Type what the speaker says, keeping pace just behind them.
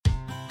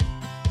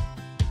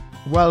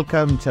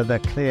Welcome to the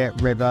Clear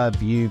River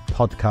View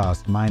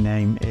podcast. My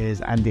name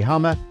is Andy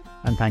Harmer,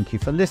 and thank you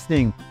for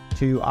listening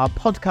to our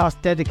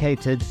podcast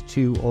dedicated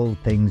to all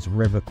things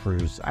river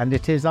cruise. And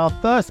it is our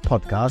first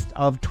podcast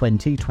of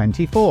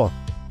 2024.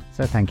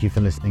 So thank you for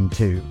listening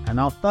too.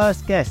 And our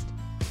first guest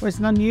was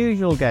an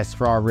unusual guest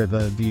for our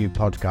River View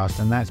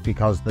podcast, and that's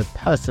because the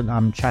person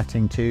I'm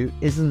chatting to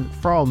isn't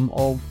from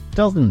or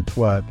doesn't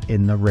work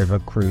in the river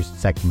cruise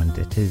segment.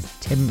 It is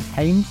Tim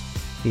Hames.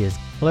 He is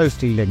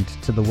closely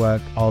linked to the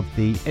work of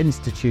the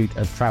Institute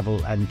of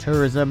Travel and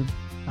Tourism,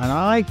 and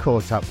I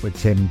caught up with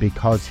Tim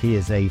because he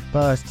is a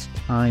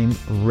first-time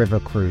river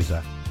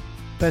cruiser.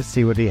 Let's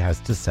see what he has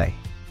to say.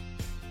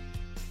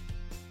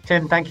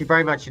 Tim, thank you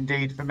very much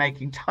indeed for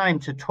making time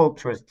to talk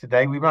to us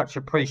today. We much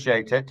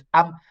appreciate it.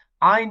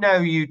 I know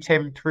you,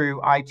 Tim,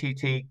 through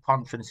ITT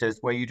conferences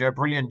where you do a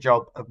brilliant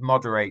job of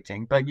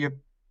moderating, but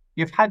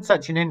you've had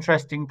such an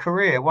interesting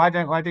career. Why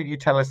don't you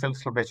tell us a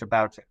little bit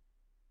about it?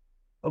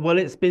 Well,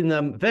 it's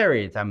been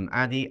varied,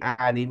 Andy,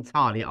 and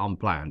entirely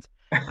unplanned.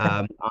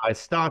 I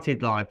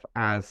started life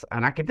as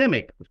an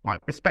academic, quite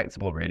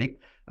respectable, really.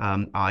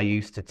 I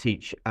used to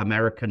teach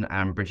American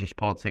and British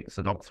politics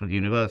at Oxford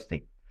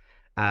University.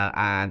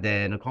 And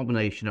then a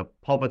combination of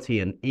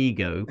poverty and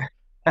ego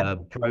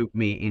drove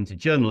me into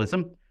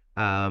journalism.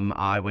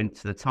 I went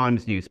to the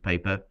Times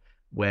newspaper,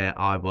 where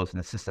I was an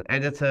assistant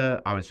editor.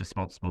 I was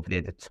responsible for the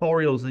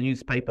editorials of the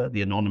newspaper,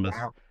 the anonymous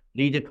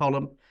leader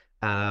column.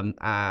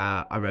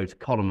 I wrote a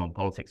column on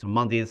politics on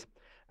Mondays,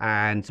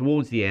 and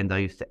towards the end, I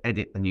used to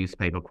edit the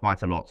newspaper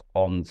quite a lot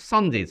on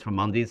Sundays for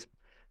Mondays,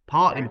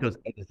 partly because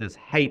editors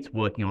hate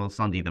working on a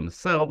Sunday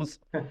themselves,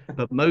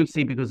 but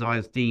mostly because I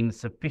was deemed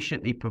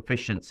sufficiently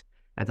proficient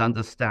at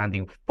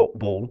understanding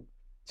football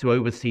to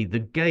oversee the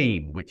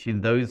game, which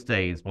in those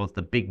days was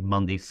the big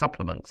Monday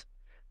supplement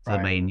to the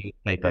main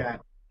newspaper.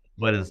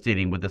 As well as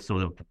dealing with the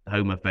sort of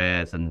home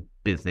affairs and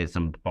business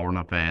and foreign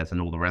affairs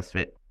and all the rest of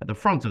it at the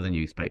front of the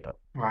newspaper.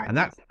 And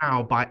that's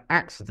how, by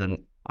accident,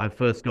 I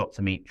first got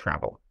to meet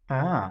travel.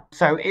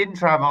 So in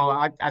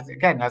travel,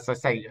 as I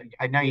say,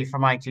 I know you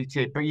from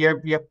ITT, but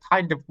you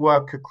kind of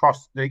work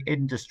across the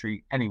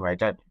industry anyway,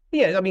 don't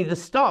you? Yeah, I mean, the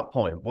start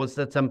point was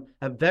that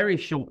at very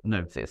short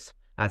notice,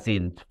 as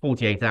in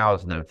 48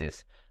 hours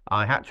notice,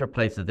 I had to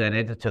replace the then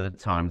editor at the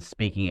time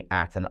speaking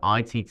at an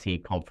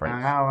ITT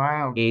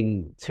conference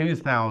in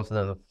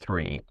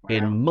 2003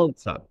 in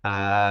Malta.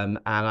 And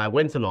I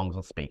went along as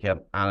a speaker,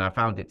 and I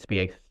found it to be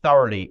a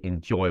thoroughly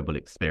enjoyable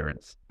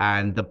experience.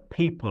 And the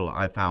people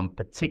I found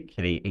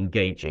particularly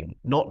engaging,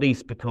 not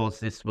least because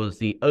this was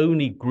the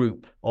only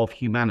group of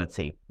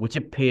humanity which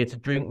appeared to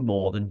drink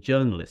more than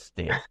journalists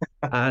did.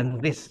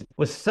 And this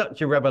was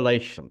such a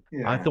revelation.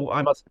 I thought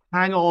I must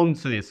hang on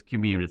to this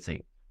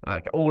community,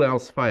 like all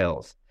else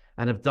fails.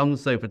 And have done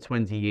so for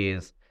 20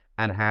 years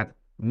and had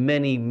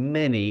many,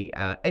 many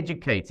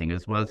educating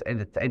as well as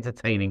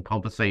entertaining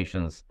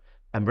conversations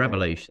and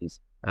revelations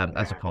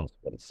as a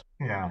consequence.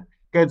 Yeah,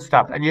 good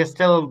stuff. And you're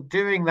still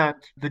doing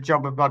the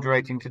job of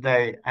moderating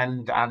today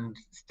and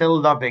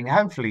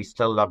hopefully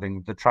still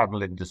loving the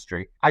travel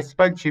industry. I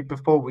spoke to you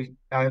before we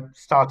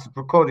started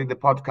recording the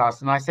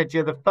podcast, and I said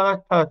you're the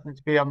first person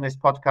to be on this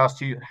podcast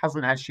who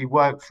hasn't actually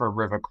worked for a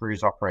river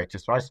cruise operator.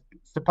 So I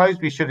suppose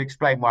we should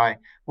explain why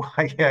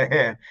you're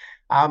here.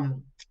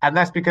 And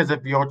that's because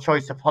of your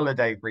choice of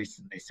holiday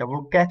recently. So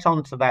we'll get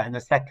onto that in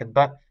a second.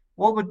 But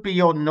what would be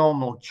your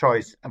normal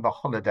choice of a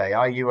holiday?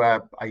 Are you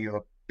a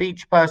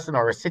beach person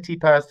or a city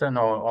person,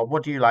 or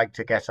what do you like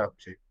to get up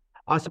to?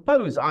 I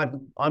suppose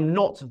I'm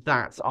not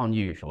that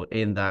unusual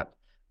in that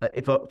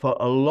for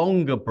a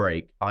longer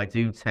break, I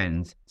do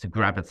tend to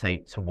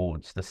gravitate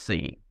towards the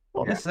sea.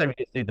 Not necessarily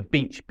to do the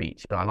beach,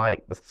 but I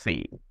like the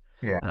sea.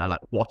 And I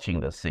like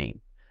watching the sea.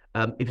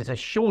 If it's a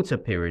shorter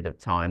period of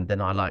time, then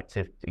I like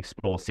to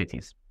explore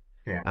cities.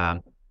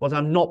 What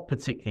I'm not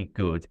particularly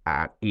good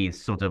at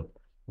is sort of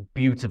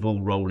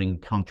beautiful rolling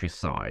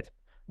countryside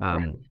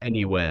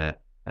anywhere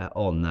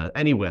on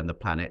the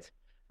planet.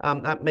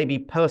 That may be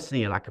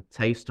personally a lack of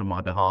taste on my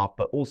behalf,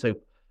 but also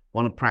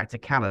one of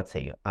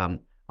practicality.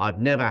 I've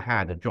never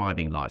had a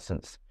driving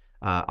license.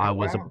 I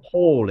was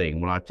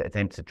appalling when I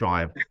attempted to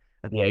drive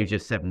at the age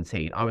of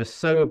 17. I was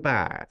so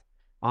bad.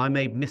 I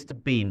made Mr.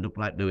 Bean look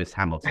like Lewis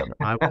Hamilton.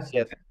 I was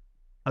just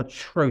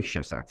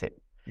atrocious at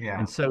it.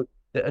 And so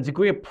a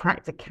degree of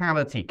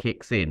practicality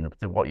kicks in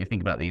to what you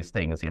think about these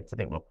things. You have to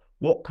think, well,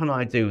 what can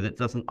I do that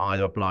doesn't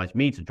either oblige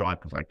me to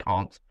drive because I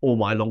can't, or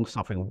my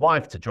long-suffering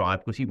wife to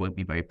drive because she won't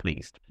be very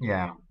pleased.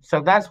 So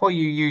that's what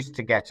you used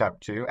to get up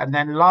to. And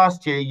then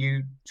last year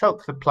you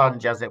took the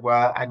plunge, as it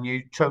were, and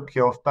you took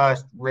your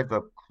first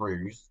river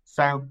cruise.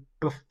 So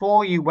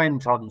before you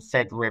went on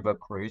said river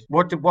cruise,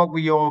 what were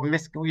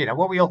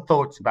your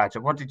thoughts about it?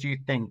 What did you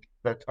think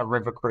that a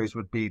river cruise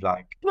would be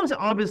like? Well,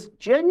 I was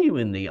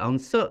genuinely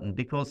uncertain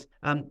because,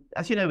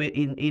 as you know,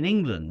 in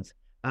England,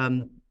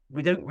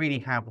 we don't really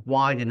have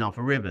wide enough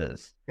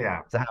rivers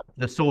to have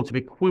the sort of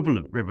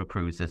equivalent river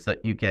cruises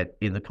that you get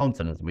in the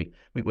continent. We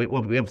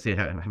obviously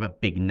have a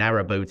big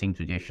narrow boating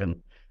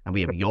tradition, and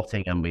we have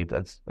yachting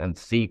and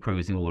sea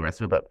cruising, all the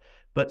rest of it.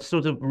 but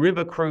sort of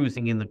river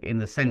cruising in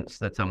the sense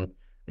that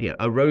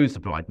a road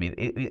supply to me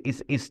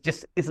is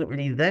just isn't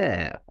really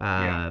there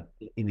Yeah.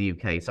 in the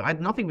UK. So I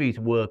had nothing really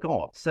to work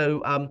off.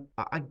 So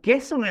I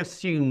guess I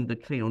assumed the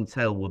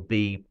clientele would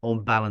be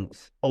on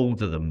balance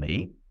older than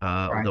me,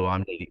 Right. although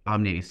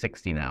I'm nearly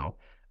 60 now.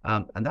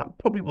 And that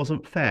probably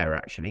wasn't fair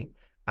actually.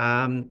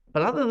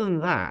 But other than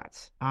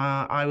that,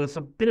 I was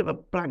a bit of a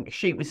blank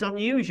sheet, which is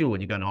unusual when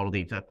you go on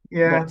holiday to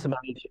Yeah. not to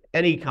manage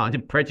any kind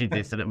of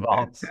prejudice in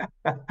advance.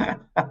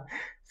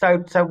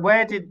 So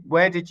where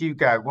did you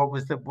go? What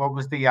was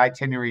the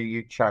itinerary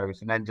you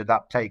chose and ended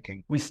up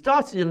taking? We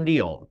started in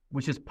Lyon,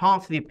 which is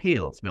part of the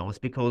appeal, to be honest,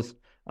 because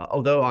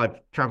although I've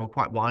traveled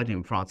quite widely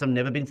in France, I've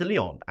never been to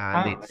Lyon,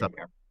 and Oh, it's there you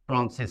go.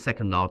 France's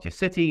second largest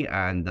city,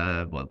 and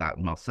well, that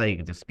Marseille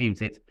can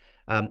dispute it,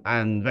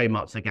 and very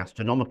much a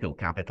gastronomical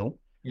capital.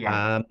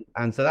 Yeah.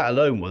 And so that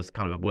alone was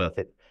kind of worth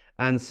it.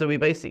 And so we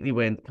basically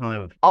went kind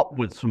of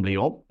upwards from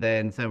Lyon,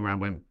 then turned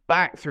around, went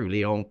back through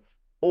Lyon,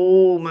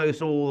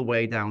 almost all the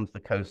way down to the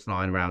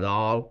coastline around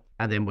Arles,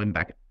 and then went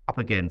back up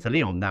again to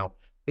Lyon. Now,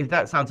 if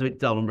that sounds a bit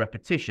dull and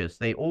repetitious,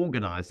 they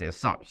organized it as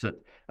such that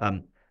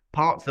the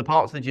parts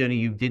of the journey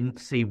you didn't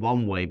see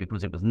one way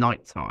because it was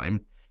nighttime,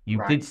 you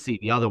Right. did see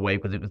the other way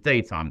because it was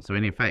daytime. So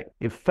in effect,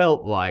 it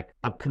felt like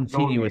a All you.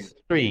 continuous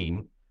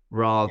stream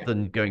rather Yeah.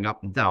 than going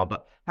up and down.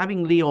 But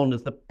having Lyon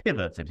as the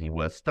pivot, if you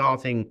were,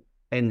 starting,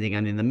 ending,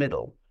 and in the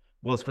middle,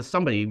 was for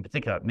somebody in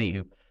particular like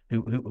me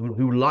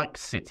who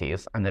likes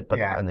cities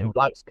Yeah. and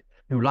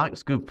who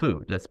likes good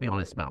food. Let's be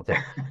honest about it.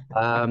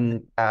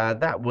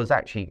 That was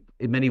actually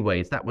in many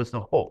ways that was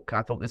the hook.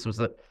 I thought this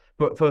was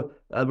for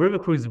River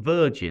Cruise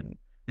Virgin.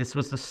 This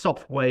was the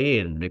soft way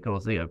in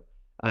because Look,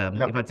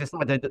 if I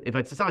decided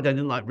I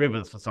didn't like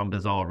rivers for some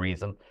bizarre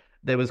reason,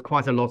 there was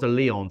quite a lot of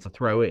Lyon to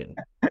throw in.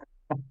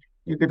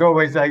 you could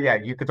always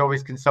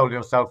console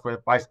yourself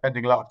with by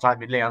spending a lot of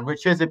time in Lyon,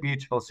 which is a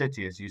beautiful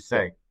city, as you Yeah.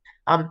 say.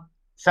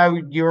 So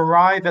you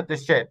arrive at the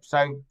ship.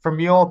 So from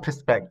your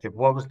perspective,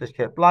 what was the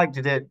ship like?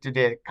 Did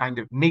it kind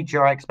of meet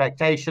your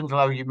expectations,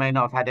 although you may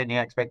not have had any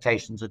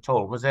expectations at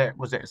all? Was it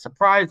a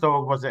surprise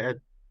or was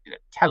it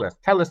tell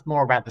us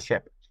more about the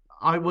ship.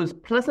 I was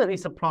pleasantly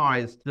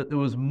surprised that there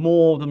was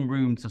more than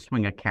room to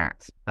swing a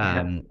cat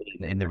Yeah.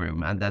 in the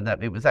room, and then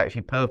that it was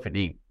actually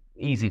perfectly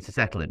easy to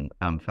settle in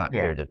for that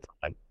Yeah. period of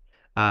time.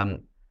 Um,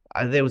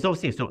 there was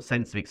obviously a sort of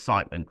sense of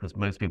excitement because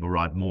most people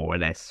arrived more or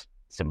less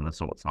similar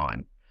sort of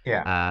time,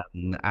 Yeah.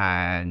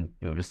 and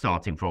we were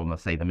starting from,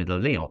 let's say, the middle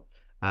of Lyon.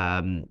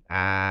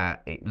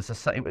 It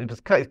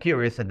was kind of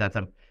curious in that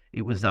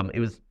it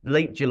was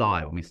late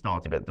July when we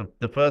started, but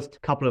the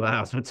first couple of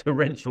hours were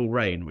torrential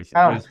rain, which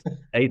Oh, was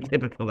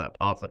atypical that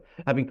part. So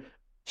having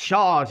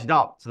charged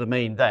up to the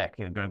main deck,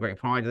 going great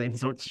pride, and then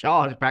sort of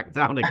charged back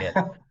down again.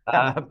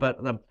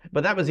 But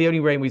that was the only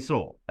rain we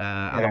saw.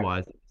 yeah.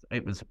 Otherwise,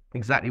 it was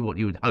exactly what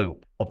you would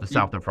hope of the You,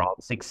 south of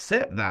France,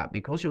 except that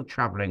because you're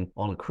traveling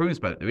on a cruise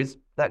boat,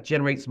 that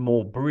generates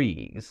more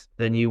breeze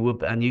than you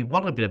would, and you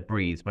want a bit of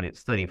breeze when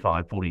it's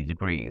 35, 40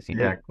 degrees. You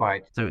yeah, do.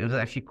 quite. So it was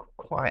actually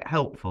quite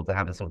helpful to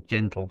have a sort of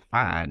gentle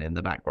fan in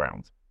the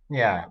background.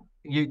 Yeah.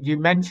 You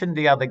mentioned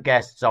the other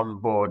guests on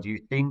board. You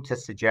seem to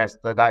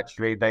suggest that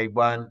actually they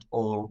weren't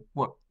all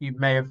what you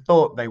may have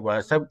thought they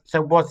were. So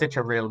was it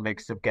a real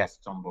mix of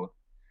guests on board?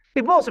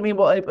 It was. I mean,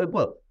 it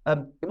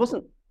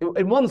wasn't.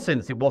 In one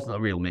sense, it wasn't a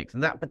real mix,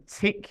 and that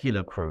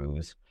particular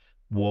cruise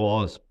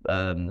was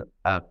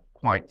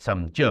quite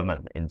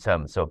German in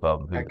terms of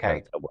who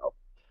Okay. well.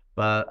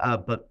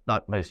 But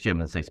like most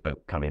Germans, they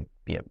spoke kind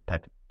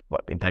of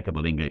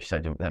impeccable English, so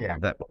Yeah.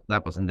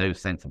 that was no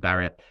sense of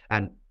barrier.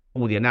 And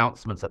all the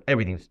announcements of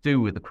everything to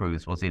do with the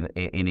cruise was in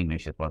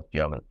English as well as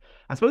German.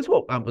 I suppose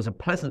what was a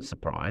pleasant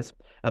surprise,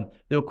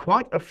 there were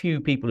quite a few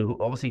people who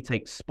obviously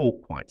take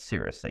sport quite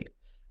seriously,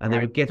 and they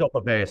Right. would get off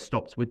at various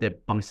stops with their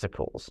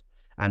bicycles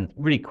and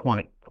really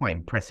quite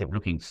impressive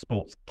looking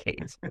sports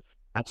kit,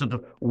 and sort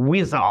of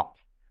whiz up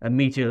and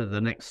meet you at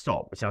the next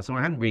stop. So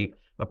I hadn't really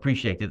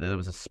appreciated that there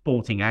was a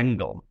sporting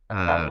angle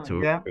to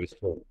Yeah. a cruise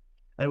tour.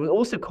 And it was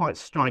also quite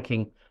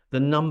striking the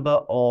number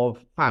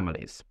of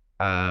families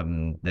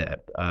there.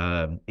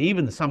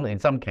 Even in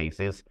some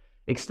cases,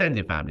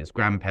 extended families,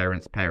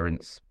 grandparents,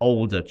 parents,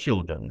 older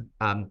children,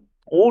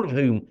 all of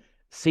whom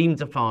seem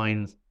to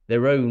find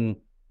their own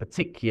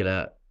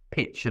particular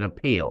pitch and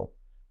appeal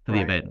for the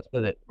Right. event.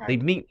 So that Right.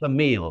 they'd meet for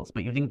meals,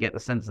 but you didn't get the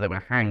sense that they were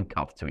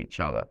handcuffed to each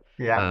other.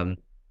 Yeah. Um,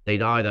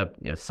 they'd either,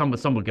 some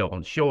would go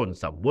on shore and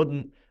some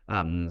wouldn't.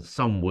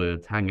 Some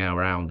would hang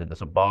around in the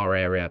sort of bar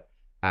area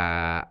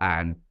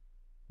and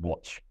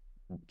watch.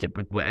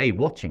 Well,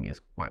 watching is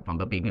quite fun,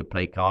 but being able to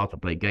play cards or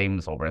play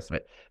games, all the rest of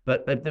it.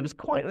 But there was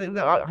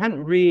I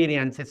hadn't really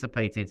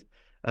anticipated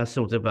a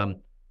sort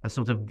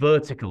of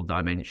vertical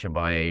dimension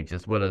by age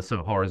as well as sort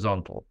of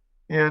horizontal.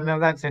 Yeah, no,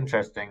 that's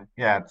interesting.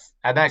 Yeah,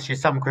 and actually,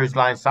 some cruise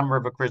lines, some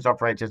river cruise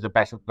operators are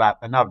better at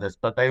that than others,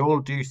 but they all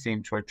do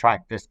seem to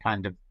attract this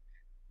kind of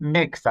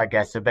mix, I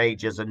guess, of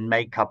ages and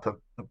makeup of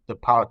the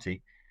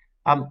party.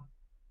 Um,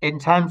 in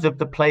terms of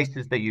the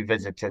places that you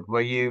visited, were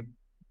you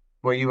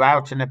were you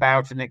out and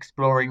about and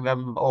exploring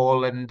them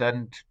all and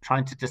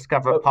trying to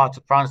discover a part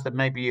of France that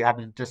maybe you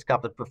hadn't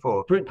discovered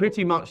before?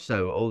 Pretty much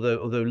so.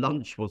 Although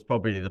lunch was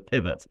probably the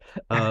pivot.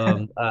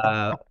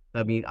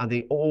 I mean, I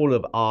think all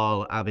of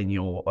Arles,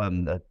 Avignon,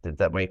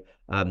 that way.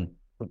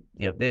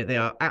 They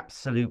are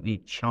absolutely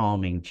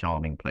charming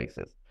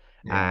places,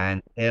 Yeah,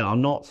 and they are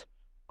not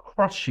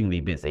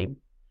crushingly busy.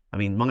 I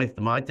mean,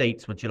 my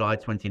dates were July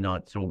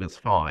 29th to August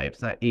 5,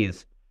 so that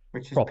is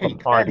which is proper peak,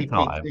 prime fairly peak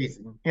time.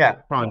 season. Yeah,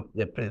 Prime,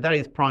 yeah, that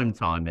is prime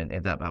time in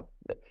that.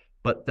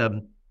 But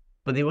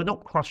but they were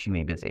not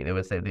crushingly busy. There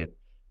was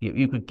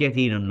you could get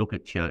in and look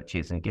at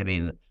churches and get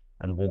in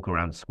and walk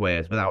around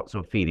squares without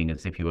sort of feeling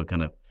as if you were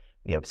kind of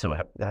sort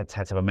of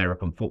had some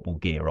American football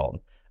gear on.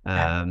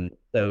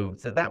 So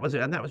that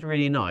was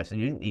really nice,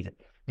 and you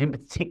didn't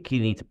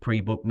particularly need to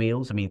pre-book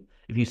meals. I mean,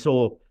 if you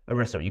saw a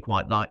restaurant you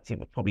quite liked, it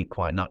was probably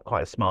quite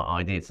a smart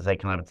idea to say,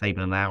 "Can I have a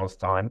table in an hour's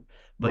time?"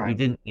 But you right.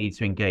 didn't need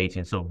to engage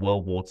in sort of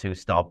World War II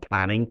style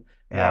planning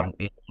Yeah,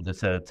 in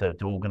order to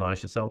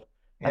organize yourself.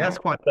 And yeah. that's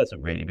quite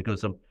pleasant, really,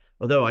 because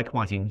although I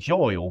quite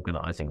enjoy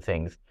organizing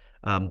things,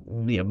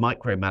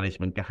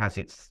 micromanagement has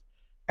its,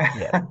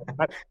 yeah,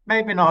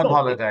 Maybe not on not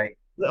holiday.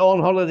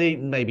 on holiday,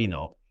 maybe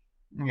not.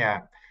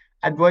 Yeah.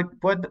 And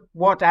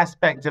what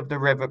aspect of the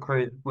river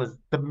cruise was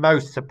the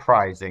most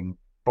surprising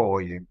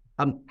for you?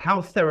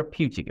 How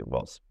therapeutic it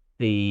was.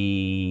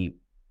 The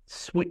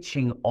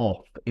switching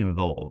off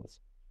involved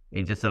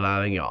in just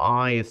allowing your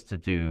eyes to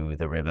do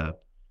the river,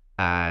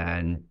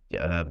 and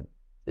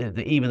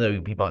even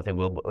though people might think,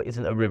 well,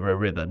 isn't a river a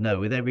river? No,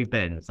 with every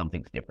bend,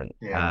 something's different.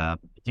 Yeah.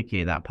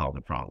 Particularly in that part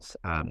of France,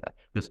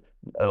 because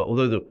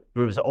although the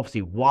rivers are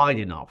obviously wide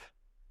enough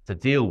to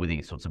deal with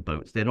these sorts of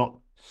boats, they're not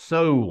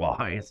so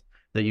wide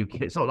that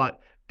it's not like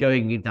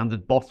going down the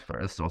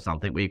Bosphorus or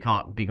something where you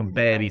can Yeah.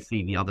 barely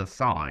see the other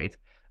side.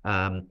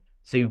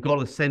 So you've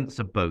got a sense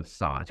of both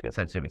sides. You get a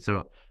sense of it.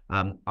 So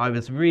I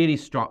was really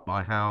struck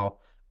by how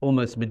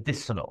almost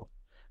medicinal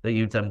that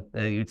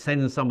you'd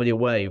send somebody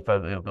away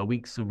for a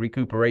week's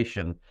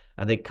recuperation,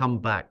 and they come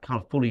back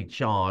kind of fully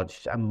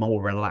charged and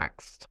more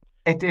relaxed.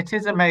 It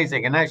is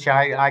amazing, and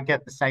actually, I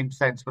get the same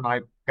sense when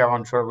I go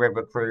onto a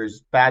river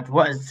cruise. That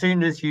as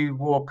soon as you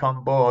walk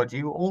on board,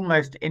 you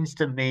almost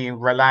instantly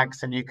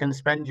relax, and you can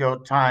spend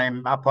your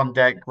time up on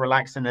deck,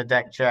 relax in a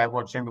deck chair,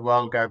 watching the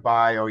world go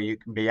by, or you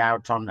can be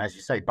out on, as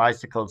you say,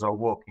 bicycles or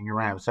walking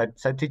around.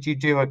 So did you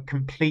do a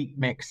complete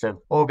mix of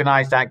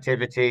organized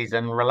activities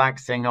and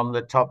relaxing on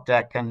the top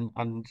deck Yeah,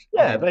 and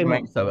very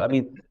much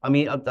doing?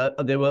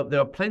 so. There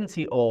were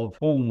plenty of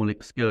formal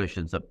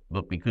excursions that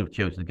we could have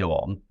chosen to go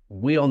on.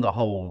 We, on the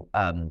whole,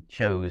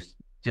 chose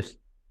just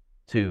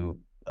to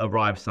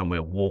arrive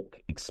somewhere, walk,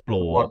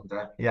 explore,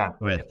 Wonder? Yeah,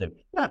 the rest of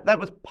that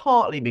was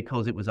partly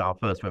because it was our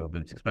first River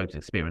Boots exposure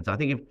experience. I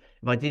think if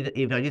I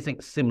did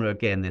think similar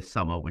again this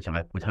summer, which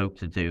I would hope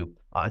to do,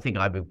 I think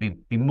I would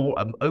be more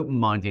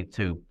open-minded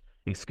to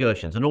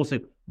excursions and also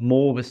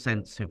more of a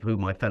sense of who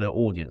my fellow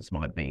audience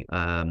might be.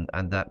 And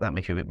that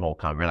makes you a bit more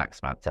kind of relaxed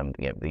about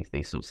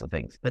these sorts of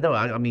things. But no,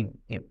 I mean,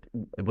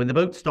 when the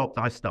boat stopped,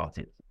 I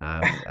started,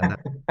 and that,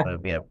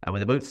 and when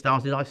the boat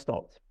started, I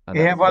stopped, and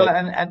that yeah. was the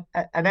Well,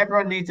 way. and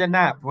everyone needs a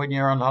nap when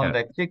you're on Yeah.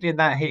 holiday, particularly in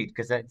that heat,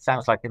 because it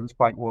sounds like it was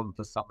quite warm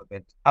for some of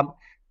it.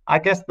 I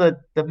guess the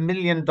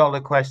million-dollar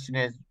question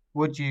is,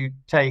 would you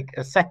take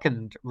a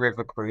second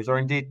river cruise, or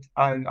indeed,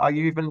 are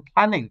you even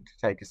planning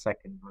to take a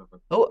second river?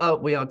 Oh,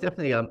 we are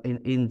definitely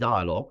in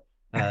dialogue.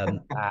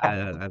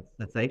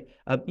 Let's say,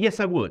 yes,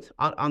 I would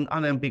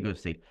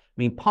unambiguously. I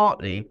mean,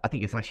 partly, I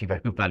think it's actually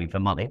very good value for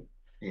money.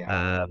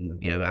 Yeah.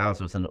 Ours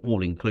was an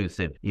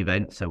all-inclusive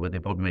event, so they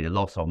probably made a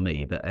loss on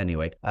me. But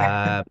anyway,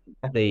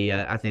 the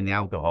as in the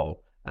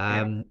alcohol.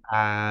 Yeah.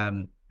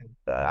 And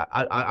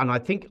I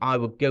think I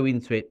would go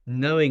into it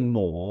knowing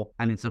more,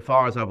 and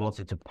insofar as I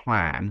wanted to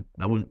plan,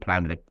 I wouldn't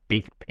plan with a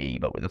big P,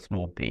 but with a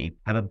small p,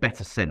 have a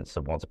better sense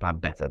of what to plan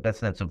better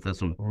sense of the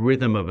sort of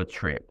rhythm of a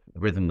trip,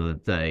 rhythm of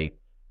the day,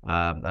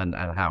 and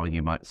how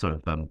you might sort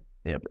of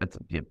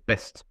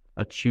best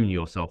attune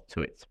yourself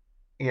to it.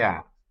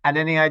 Yeah. And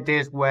any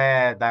ideas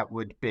where that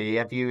would be?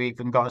 Have you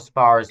even got as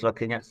far as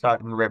looking at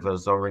certain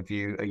rivers, or are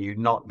you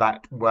not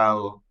that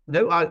well?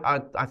 No,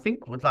 I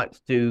think would like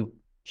to do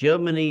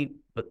Germany,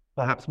 but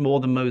perhaps more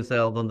than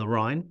Moselle than the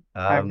Rhine.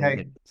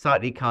 Okay.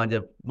 Slightly kind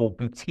of more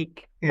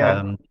boutique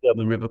Yeah.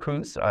 German river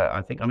cruise.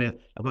 I think. I mean,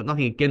 I've got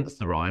nothing against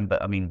the Rhine,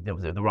 but I mean,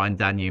 the Rhine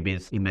Danube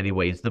is in many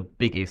ways the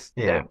biggest,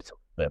 Yeah.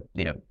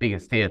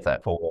 biggest theatre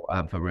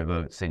for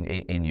rivers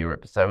in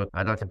Europe. So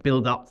I'd like to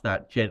build up to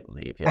that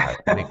gently, if you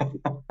like. I think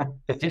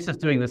just as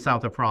doing the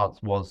south of France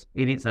was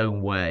in its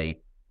own way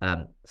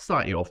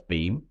slightly off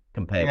beam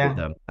compared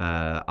with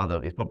Yeah.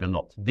 other. It's probably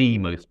not the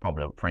most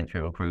prominent French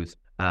river cruise.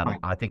 Right.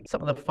 I think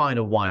some of the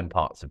finer wine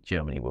parts of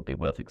Germany would be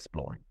worth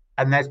exploring.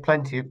 And there's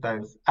plenty of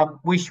those.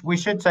 We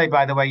should say,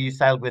 by the way, you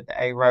sailed with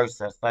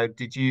Arosa. So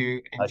did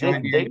you I enjoy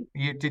did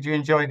indeed. did you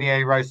enjoy the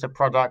Arosa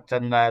product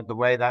and the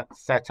way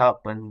that's set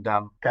up? And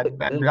I'm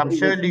It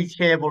sure was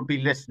Lucia will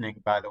be listening.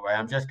 By the way,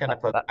 I'm just going to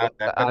put that out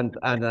there. But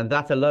and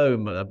that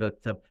alone,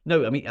 but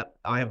no, I mean,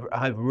 I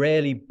have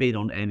rarely been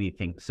on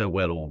anything so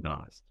well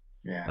organized.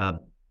 yeah.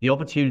 The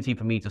opportunity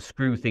for me to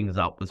screw things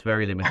up was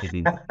very limited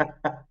in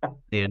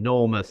the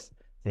enormous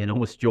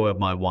joy of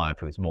my wife,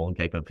 who is more than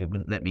capable, who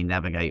wouldn't let me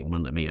navigate and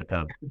wouldn't let me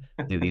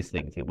do these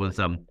things. It was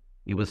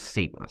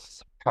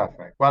seamless.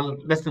 Perfect. Well,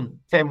 listen,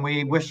 Tim,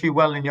 we wish you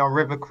well in your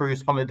river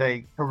cruise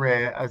holiday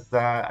career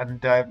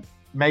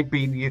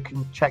maybe you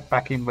can check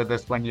back in with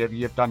us when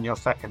you've done your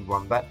second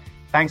one. But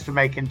thanks for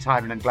making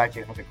time, and I'm glad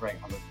you had a great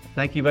holiday.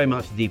 Thank you very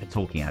much indeed for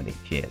talking, Andy.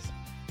 Cheers.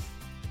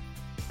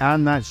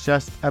 And that's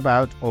just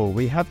about all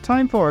we have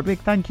time for. A big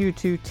thank you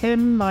to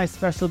Tim, my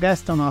special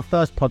guest on our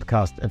first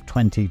podcast of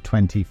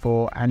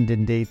 2024. And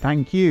indeed,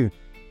 thank you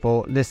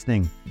for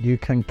listening. You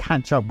can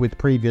catch up with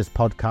previous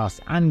podcasts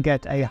and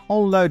get a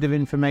whole load of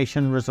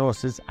information,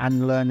 resources,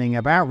 and learning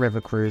about River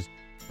Cruise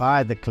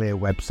via the Clear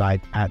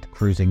website at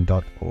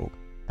cruising.org.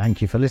 Thank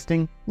you for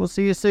listening. We'll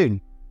see you soon.